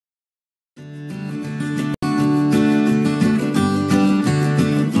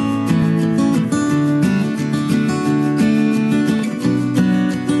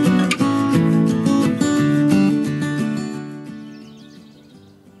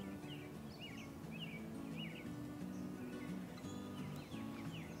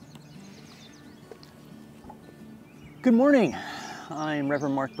Good morning. I'm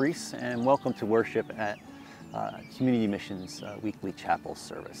Reverend Mark Brees, and welcome to worship at Community Missions weekly chapel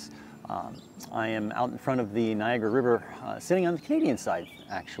service. I am out in front of the Niagara River, sitting on the Canadian side,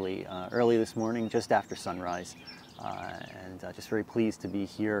 actually, early this morning, just after sunrise, and just very pleased to be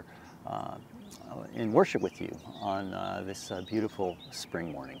here in worship with you on this beautiful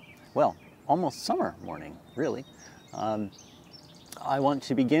spring morning. Well, almost summer morning, really. I want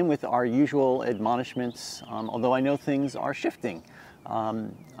to begin with our usual admonishments, although I know things are shifting.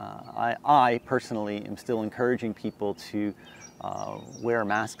 I personally am still encouraging people to wear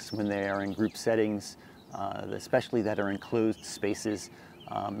masks when they are in group settings, especially that are in closed spaces,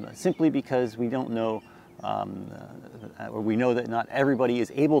 simply because we don't know, or we know that not everybody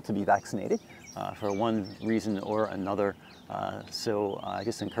is able to be vaccinated for one reason or another. So I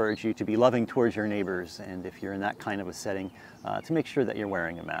just encourage you to be loving towards your neighbors, and if you're in that kind of a setting, to make sure that you're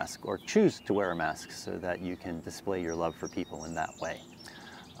wearing a mask, or choose to wear a mask so that you can display your love for people in that way.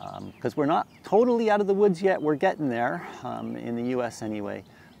 Because we're not totally out of the woods yet, we're getting there, in the US anyway,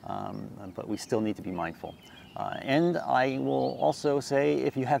 but we still need to be mindful. And I will also say,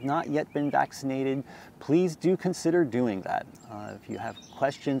 if you have not yet been vaccinated, please do consider doing that. If you have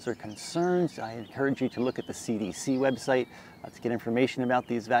questions or concerns, I encourage you to look at the CDC website to get information about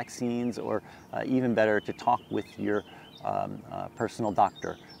these vaccines, or even better, to talk with your personal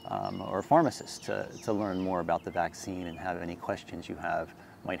doctor or pharmacist to learn more about the vaccine and have any questions you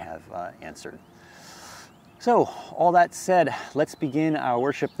might have answered. So, all that said, let's begin our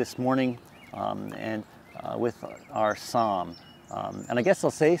worship this morning with our psalm. And I guess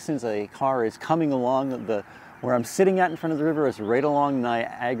I'll say, since a car is coming along, where I'm sitting at in front of the river is right along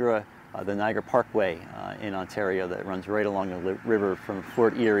Niagara, the Niagara Parkway in Ontario, that runs right along the river from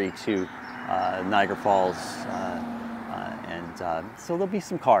Fort Erie to Niagara Falls. So there'll be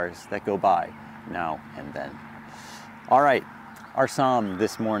some cars that go by now and then. All right, our psalm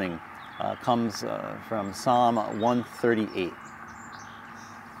this morning comes from Psalm 138.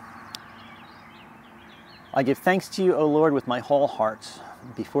 I give thanks to you, O Lord, with my whole heart.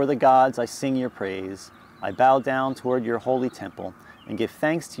 Before the gods I sing your praise. I bow down toward your holy temple and give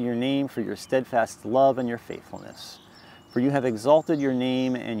thanks to your name for your steadfast love and your faithfulness. For you have exalted your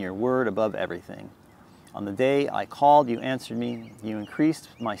name and your word above everything. On the day I called, you answered me. You increased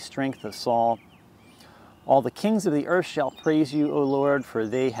my strength of soul. All the kings of the earth shall praise you, O Lord, for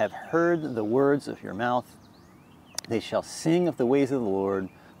they have heard the words of your mouth. They shall sing of the ways of the Lord,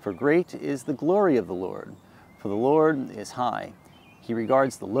 for great is the glory of the Lord. For the Lord is high. He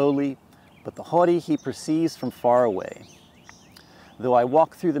regards the lowly, but the haughty he perceives from far away. Though I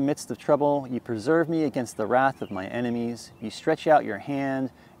walk through the midst of trouble, you preserve me against the wrath of my enemies. You stretch out your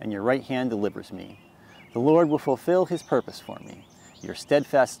hand, and your right hand delivers me. The Lord will fulfill his purpose for me. Your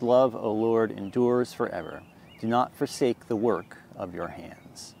steadfast love, O Lord, endures forever. Do not forsake the work of your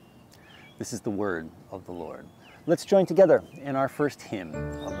hands. This is the word of the Lord. Let's join together in our first hymn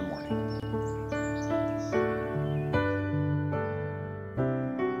of the morning.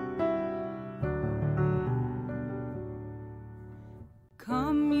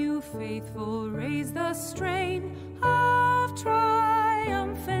 Come, you faithful, raise the strain of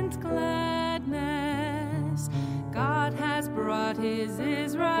triumphant gladness. God has brought his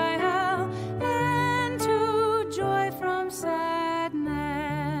Israel into joy from sadness.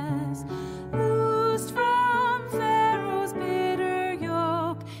 Loosed from Pharaoh's bitter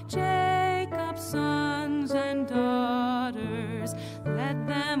yoke, Jacob's sons and daughters, led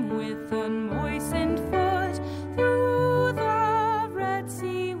them with unmoistened foot through the Red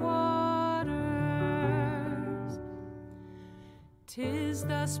Sea waters. 'Tis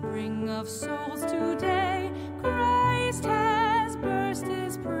the spring of souls today. Christ has burst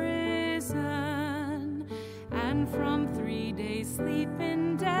his prison, and from 3 days' sleep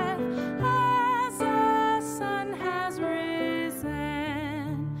in death, as the sun has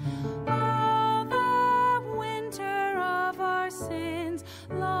risen. All the winter of our sins,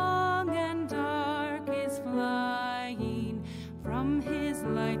 long and dark, is flying. From his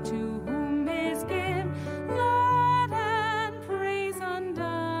light to whom is given laud and praise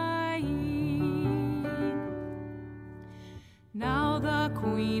undying. Now the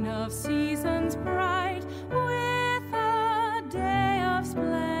Queen of Seasons bright, with a day of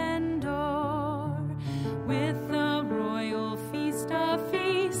splendor, with the royal feast a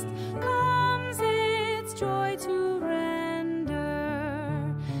feast, comes its joy to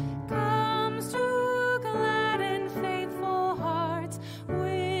render, comes to gladden faithful hearts,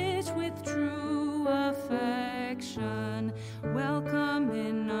 which with true affection welcome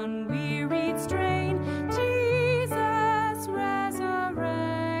in unwearied strain Jesus' resurrection.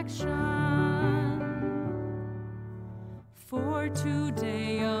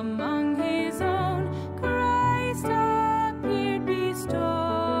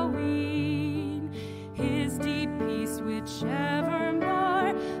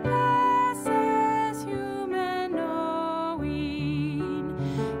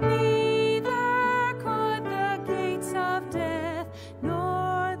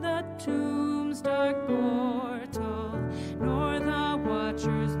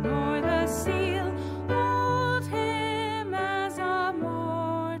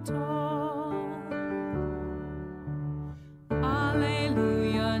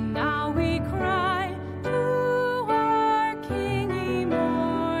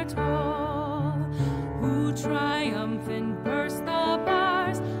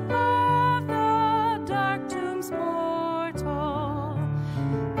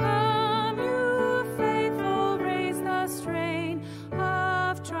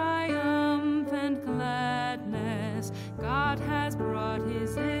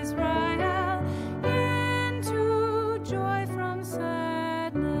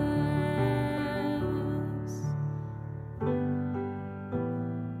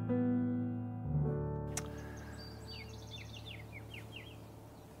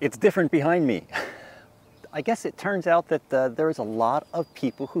 it's different behind me. I guess it turns out that there is a lot of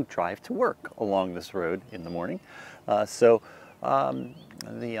people who drive to work along this road in the morning. I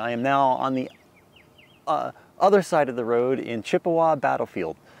am now on the other side of the road in Chippewa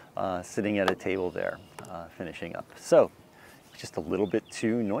Battlefield, sitting at a table there, finishing up. So, just a little bit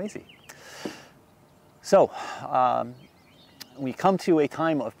too noisy. So, we come to a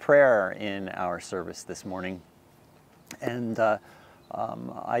time of prayer in our service this morning, and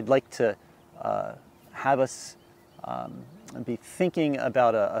I'd like to have us be thinking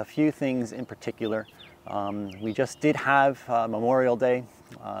about a few things in particular. We just did have Memorial Day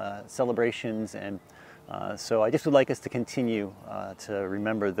celebrations, and so I just would like us to continue to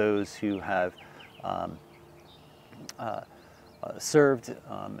remember those who have served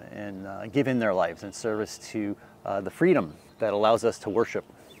and given their lives in service to the freedom that allows us to worship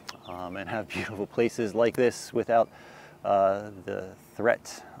and have beautiful places like this without the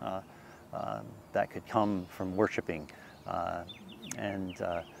threat that could come from worshiping and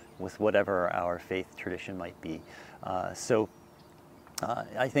with whatever our faith tradition might be. I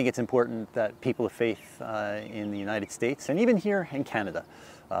think it's important that people of faith in the United States and even here in Canada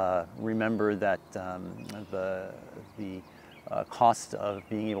remember that the cost of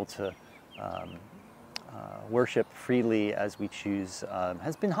being able to worship freely as we choose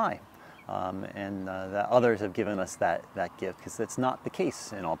has been high, and that others have given us that gift, because that's not the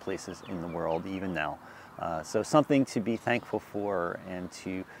case in all places in the world even now. So something to be thankful for, and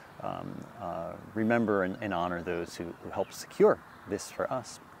to remember and honor those who help secure this for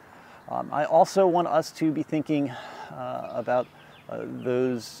us. I also want us to be thinking about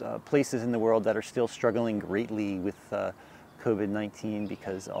those places in the world that are still struggling greatly with COVID-19,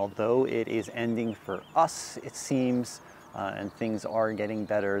 because although it is ending for us, it seems, and things are getting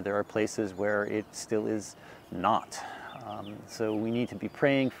better, there are places where it still is not. So we need to be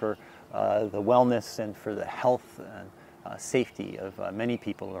praying for the wellness and for the health and safety of many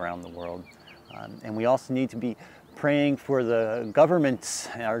people around the world. And we also need to be praying for the governments,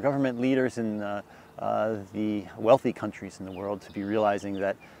 our government leaders in the wealthy countries in the world, to be realizing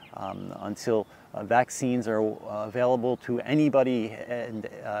that until vaccines are available to anybody and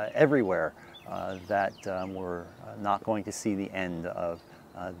everywhere, that we're not going to see the end of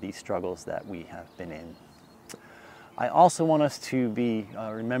these struggles that we have been in. I also want us to be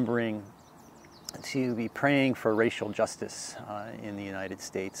remembering to be praying for racial justice in the United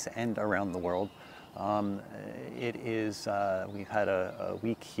States and around the world. It is, we've had a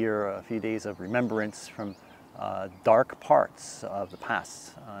week here, a few days of remembrance from dark parts of the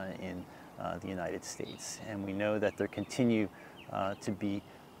past in the United States, and we know that there continue to be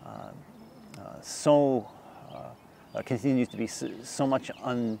continues to be so much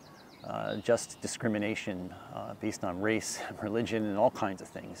unjust discrimination based on race, religion, and all kinds of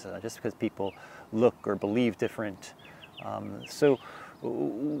things, just because people look or believe different. So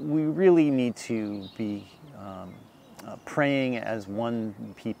we really need to be praying as one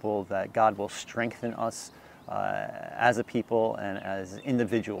people that God will strengthen us as a people and as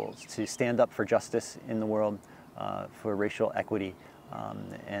individuals to stand up for justice in the world, for racial equity,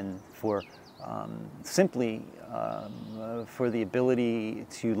 and for simply for the ability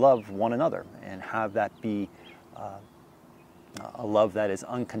to love one another and have that be a love that is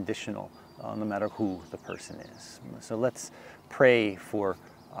unconditional, no matter who the person is. So let's pray for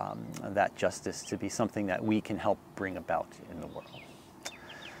that justice to be something that we can help bring about in the world.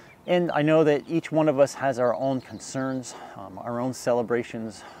 And I know that each one of us has our own concerns, our own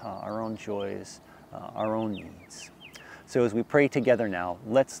celebrations, our own joys, our own needs. So as we pray together now,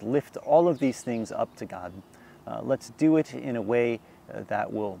 let's lift all of these things up to God. Let's do it in a way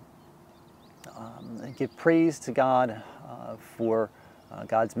that will give praise to God for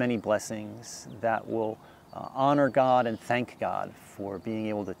God's many blessings, that will honor God and thank God for being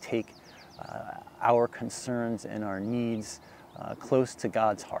able to take our concerns and our needs close to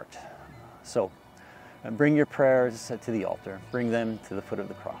God's heart. So bring your prayers to the altar, bring them to the foot of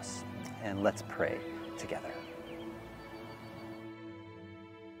the cross, and let's pray together.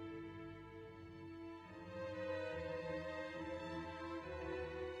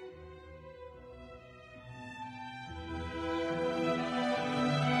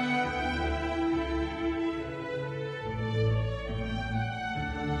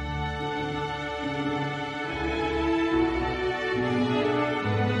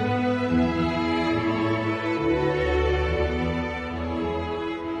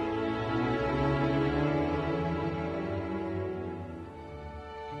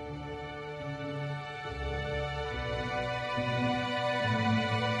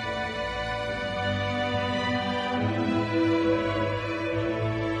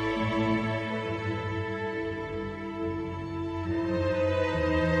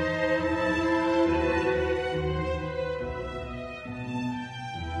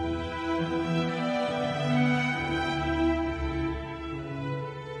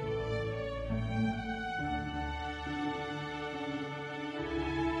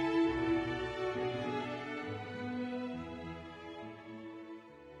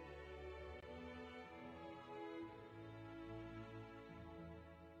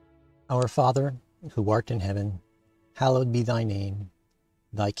 Our Father, who art in heaven, hallowed be thy name.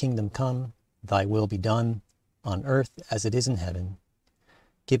 Thy kingdom come, thy will be done, on earth as it is in heaven.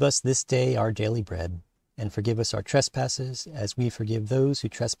 Give us this day our daily bread, and forgive us our trespasses, as we forgive those who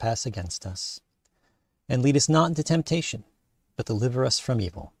trespass against us. And lead us not into temptation, but deliver us from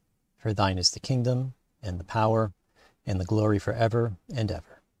evil. For thine is the kingdom, and the power, and the glory forever and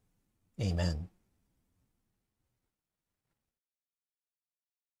ever. Amen.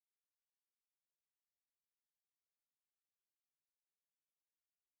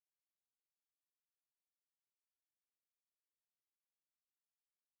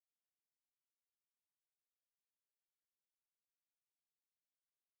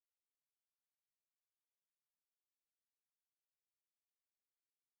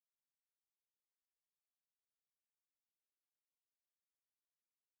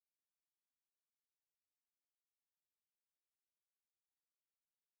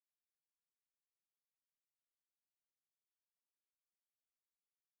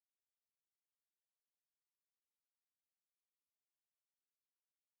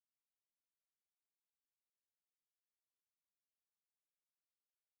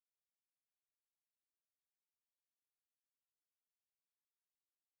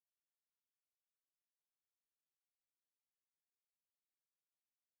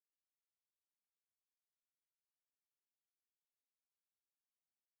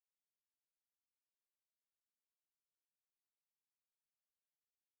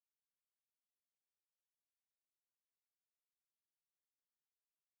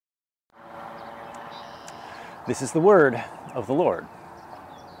 This is the word of the Lord.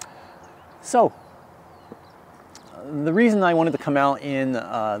 So, the reason I wanted to come out in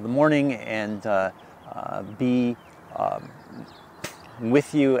the morning and be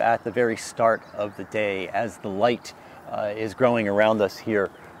with you at the very start of the day as the light is growing around us here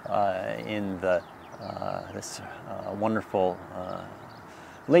in this wonderful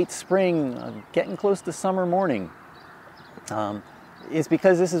late spring, getting close to summer morning, is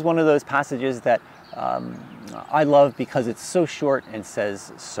because this is one of those passages that I love because it's so short and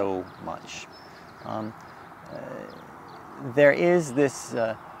says so much. There is this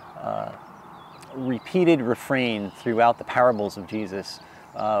repeated refrain throughout the parables of Jesus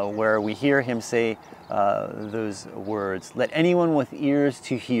where we hear him say those words, "Let anyone with ears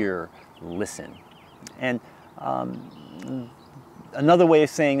to hear listen." And another way of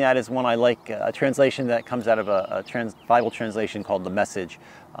saying that is one I like, a translation that comes out of a Bible translation called The Message.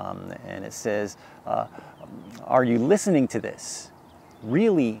 And it says, are you listening to this?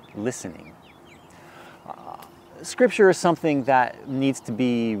 Really listening? Scripture is something that needs to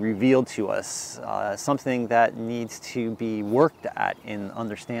be revealed to us, something that needs to be worked at in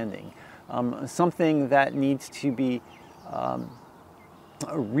understanding, something that needs to be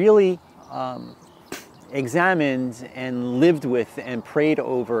really examined and lived with and prayed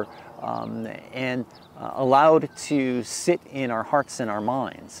over and allowed to sit in our hearts and our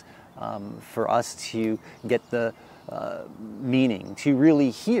minds for us to get the meaning, to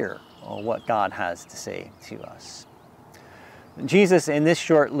really hear what God has to say to us. Jesus, in this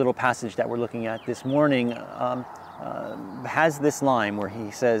short little passage that we're looking at this morning, has this line where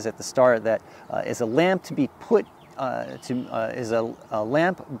he says at the start that is a lamp to be put is a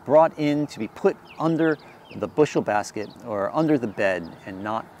lamp brought in to be put under the bushel basket or under the bed and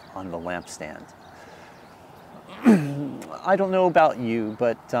not on the lampstand. I don't know about you,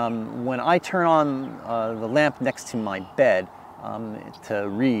 but when I turn on the lamp next to my bed to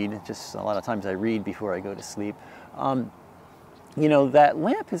read, just a lot of times I read before I go to sleep, you know, that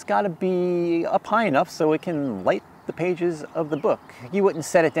lamp has got to be up high enough so it can light the pages of the book. You wouldn't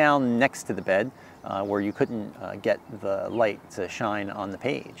set it down next to the bed where you couldn't get the light to shine on the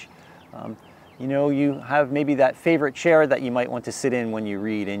page. You know, you have maybe that favorite chair that you might want to sit in when you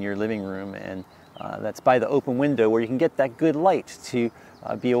read in your living room, and that's by the open window where you can get that good light to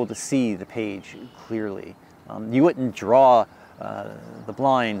be able to see the page clearly. You wouldn't draw the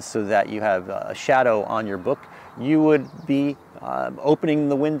blinds so that you have a shadow on your book. You would be opening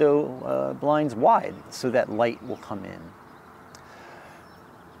the window blinds wide so that light will come in.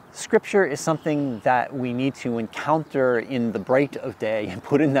 Scripture is something that we need to encounter in the bright of day and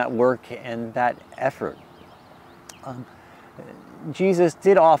put in that work and that effort. Jesus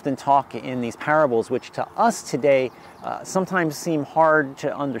did often talk in these parables, which to us today sometimes seem hard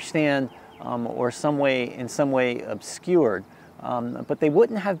to understand or in some way obscured. But they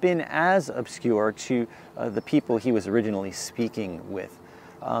wouldn't have been as obscure to the people he was originally speaking with.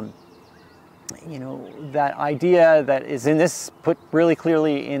 You know, that idea that is in this, put really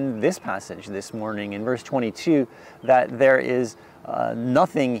clearly in this passage this morning in verse 22, that there is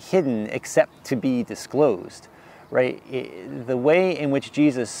nothing hidden except to be disclosed, right? The way in which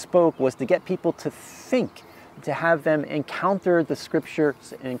Jesus spoke was to get people to think, to have them encounter the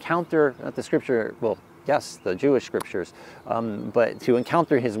scriptures, not the scripture, well, yes, the Jewish scriptures, but to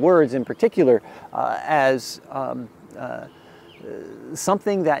encounter his words in particular as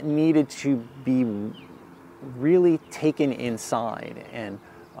something that needed to be really taken inside and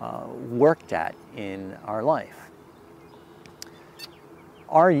worked at in our life.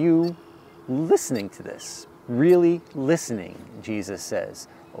 Are you listening to this? Really listening, Jesus says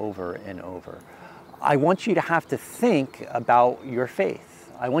over and over. I want you to have to think about your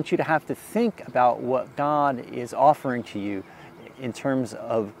faith. I want you to have to think about what God is offering to you in terms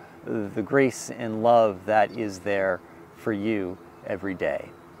of the grace and love that is there for you every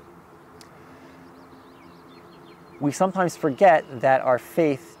day. We sometimes forget that our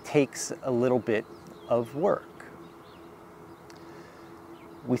faith takes a little bit of work.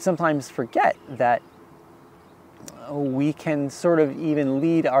 We sometimes forget that we can sort of even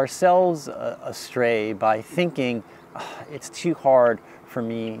lead ourselves astray by thinking, it's too hard for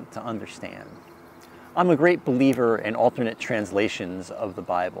me to understand. I'm a great believer in alternate translations of the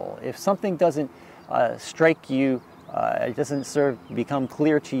Bible. If something doesn't strike you, it doesn't become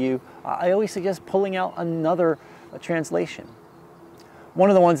clear to you, I always suggest pulling out another translation. One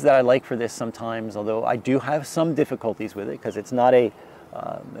of the ones that I like for this sometimes, although I do have some difficulties with it because it's not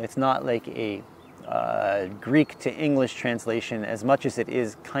like a Greek to English translation as much as it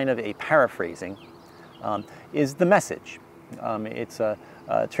is kind of a paraphrasing, is the Message. It's a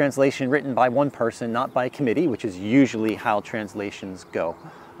translation written by one person, not by a committee, which is usually how translations go.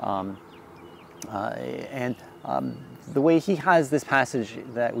 The way he has this passage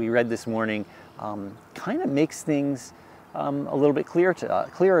that we read this morning kind of makes things a little bit clearer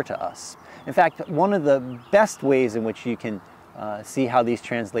to us. In fact, one of the best ways in which you can see how these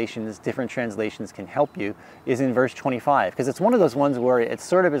different translations can help you is in verse 25, because it's one of those ones where it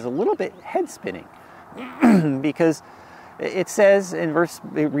sort of is a little bit head-spinning. Because it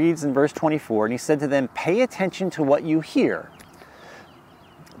reads in verse 24, and he said to them, "Pay attention to what you hear.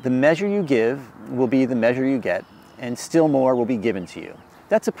 The measure you give will be the measure you get, and still more will be given to you."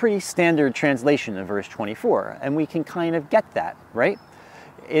 That's a pretty standard translation of verse 24, and we can kind of get that, right?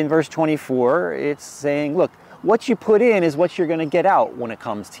 In verse 24, it's saying, look, what you put in is what you're going to get out when it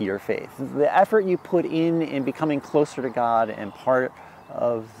comes to your faith. The effort you put in becoming closer to God and part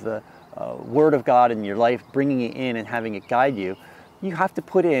of the Word of God in your life, bringing it in and having it guide you, you have to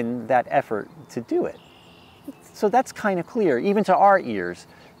put in that effort to do it. So that's kind of clear, even to our ears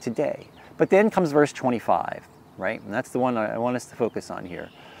today. But then comes verse 25, right? And that's the one I want us to focus on here.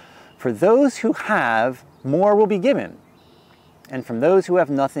 "For those who have, more will be given. And from those who have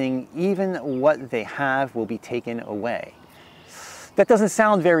nothing, even what they have will be taken away." That doesn't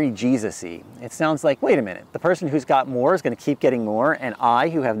sound very Jesus-y. It sounds like, wait a minute, the person who's got more is going to keep getting more, and I,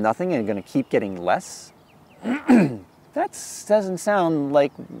 who have nothing, am going to keep getting less? That doesn't sound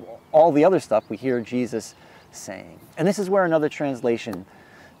like all the other stuff we hear Jesus saying. And this is where another translation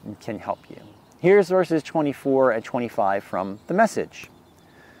can help you. Here's verses 24 and 25 from the Message.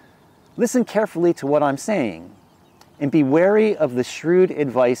 "Listen carefully to what I'm saying, and be wary of the shrewd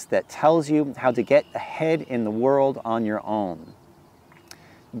advice that tells you how to get ahead in the world on your own.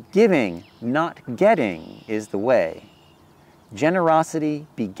 Giving, not getting, is the way. Generosity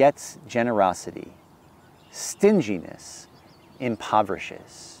begets generosity. Stinginess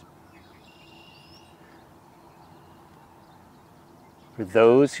impoverishes." "For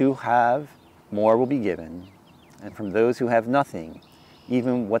those who have, more will be given, and from those who have nothing,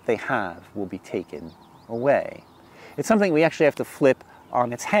 even what they have will be taken away." It's something we actually have to flip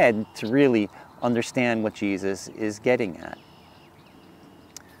on its head to really understand what Jesus is getting at.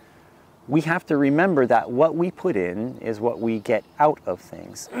 We have to remember that what we put in is what we get out of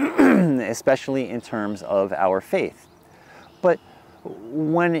things, especially in terms of our faith. But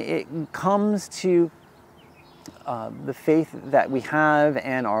when it comes to the faith that we have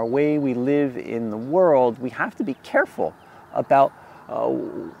and our way we live in the world, we have to be careful about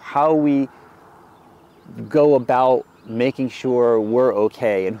how we go about making sure we're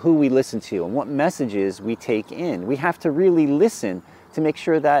okay and who we listen to and what messages we take in. We have to really listen to make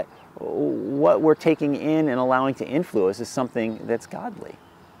sure that what we're taking in and allowing to influence is something that's godly,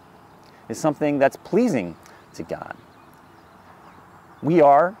 is something that's pleasing to God. We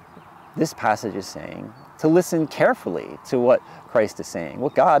are, this passage is saying, to listen carefully to what Christ is saying,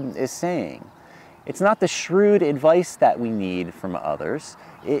 what God is saying. It's not the shrewd advice that we need from others.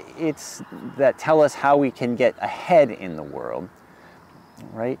 It's that tell us how we can get ahead in the world,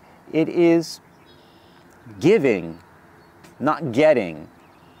 right? It is giving not getting.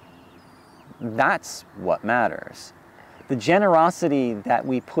 That's what matters. The generosity that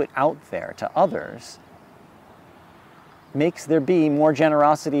we put out there to others makes there be more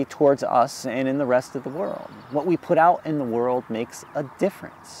generosity towards us and in the rest of the world. What we put out in the world makes a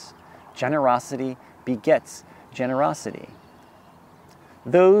difference. Generosity begets generosity.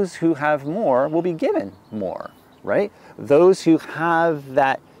 Those who have more will be given more, right? Those who have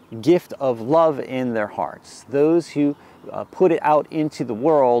that gift of love in their hearts, those who put it out into the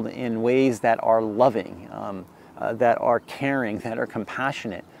world in ways that are loving, that are caring, that are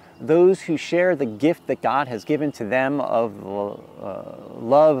compassionate, those who share the gift that God has given to them of the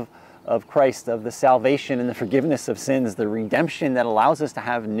love of Christ, of the salvation and the forgiveness of sins, the redemption that allows us to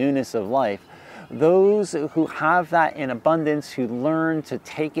have newness of life, those who have that in abundance, who learn to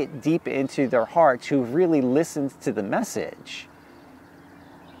take it deep into their hearts, who really listen to the message,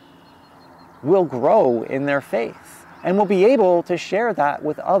 will grow in their faith and will be able to share that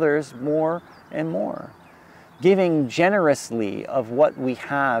with others more and more. Giving generously of what we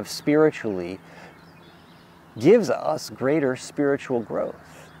have spiritually gives us greater spiritual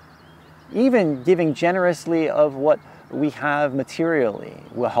growth. Even giving generously of what we have materially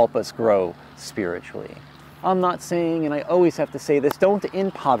will help us grow spiritually. I'm not saying, and I always have to say this, don't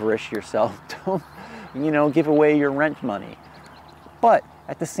impoverish yourself. Don't, give away your rent money. But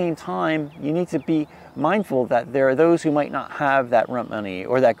at the same time, you need to be mindful that there are those who might not have that rent money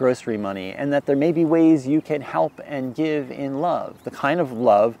or that grocery money, and that there may be ways you can help and give in love, the kind of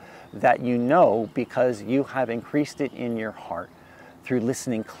love that you know because you have increased it in your heart through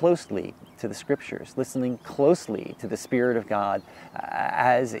listening closely to the scriptures, listening closely to the Spirit of God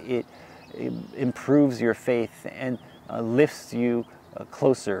as it improves your faith and lifts you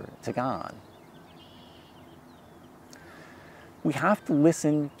closer to God. We have to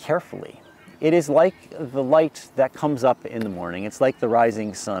listen carefully. It is like the light that comes up in the morning. It's like the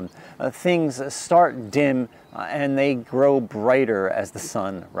rising sun. Things start dim and they grow brighter as the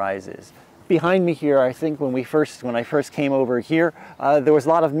sun rises. Behind me here, I think when I first came over here, there was a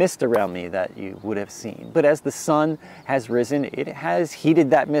lot of mist around me that you would have seen. But as the sun has risen, it has heated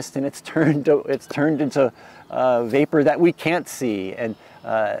that mist and it's turned into vapor that we can't see, and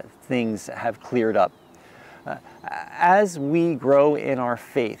things have cleared up. As we grow in our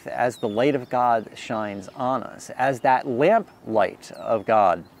faith, as the light of God shines on us, as that lamp light of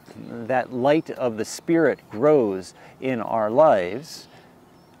God, that light of the Spirit grows in our lives,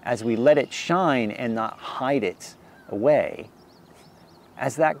 as we let it shine and not hide it away,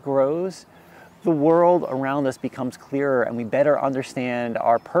 as that grows, the world around us becomes clearer and we better understand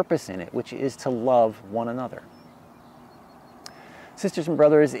our purpose in it, which is to love one another. Sisters and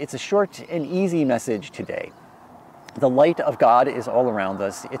brothers, it's a short and easy message today. The light of God is all around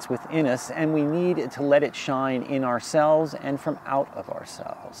us, it's within us, and we need to let it shine in ourselves and from out of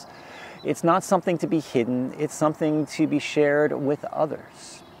ourselves. It's not something to be hidden, it's something to be shared with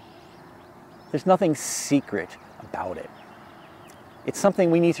others. There's nothing secret about it. It's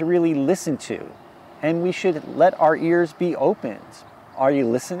something we need to really listen to, and we should let our ears be opened. Are you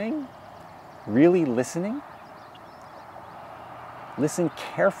listening? Really listening? Listen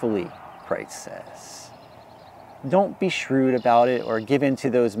carefully, Christ says. Don't be shrewd about it or give in to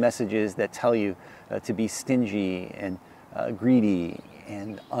those messages that tell you to be stingy and greedy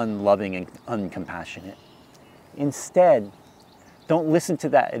and unloving and uncompassionate. Instead, don't listen to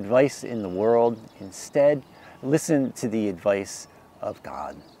that advice in the world. Instead, listen to the advice of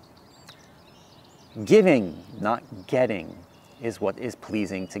God. Giving, not getting, is what is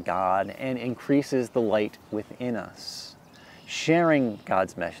pleasing to God and increases the light within us. Sharing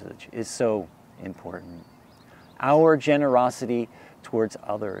God's message is so important. Our generosity towards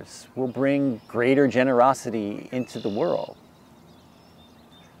others will bring greater generosity into the world.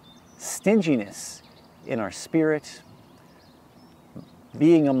 Stinginess in our spirit,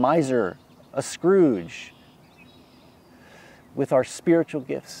 being a miser, a Scrooge, with our spiritual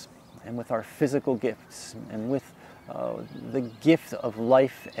gifts and with our physical gifts and with the gift of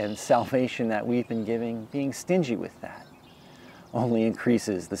life and salvation that we've been giving, being stingy with that only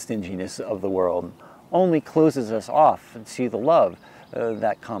increases the stinginess of the world, only closes us off to the love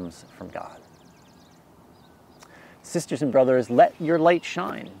that comes from God. Sisters and brothers, let your light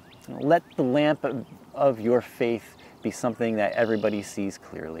shine. Let the lamp of your faith be something that everybody sees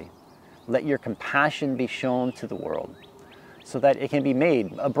clearly. Let your compassion be shown to the world so that it can be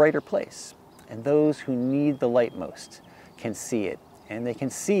made a brighter place. And those who need the light most can see it, and they can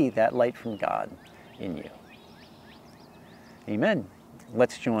see that light from God in you. Amen.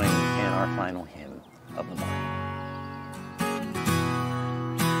 Let's join in our final hymn of the morning.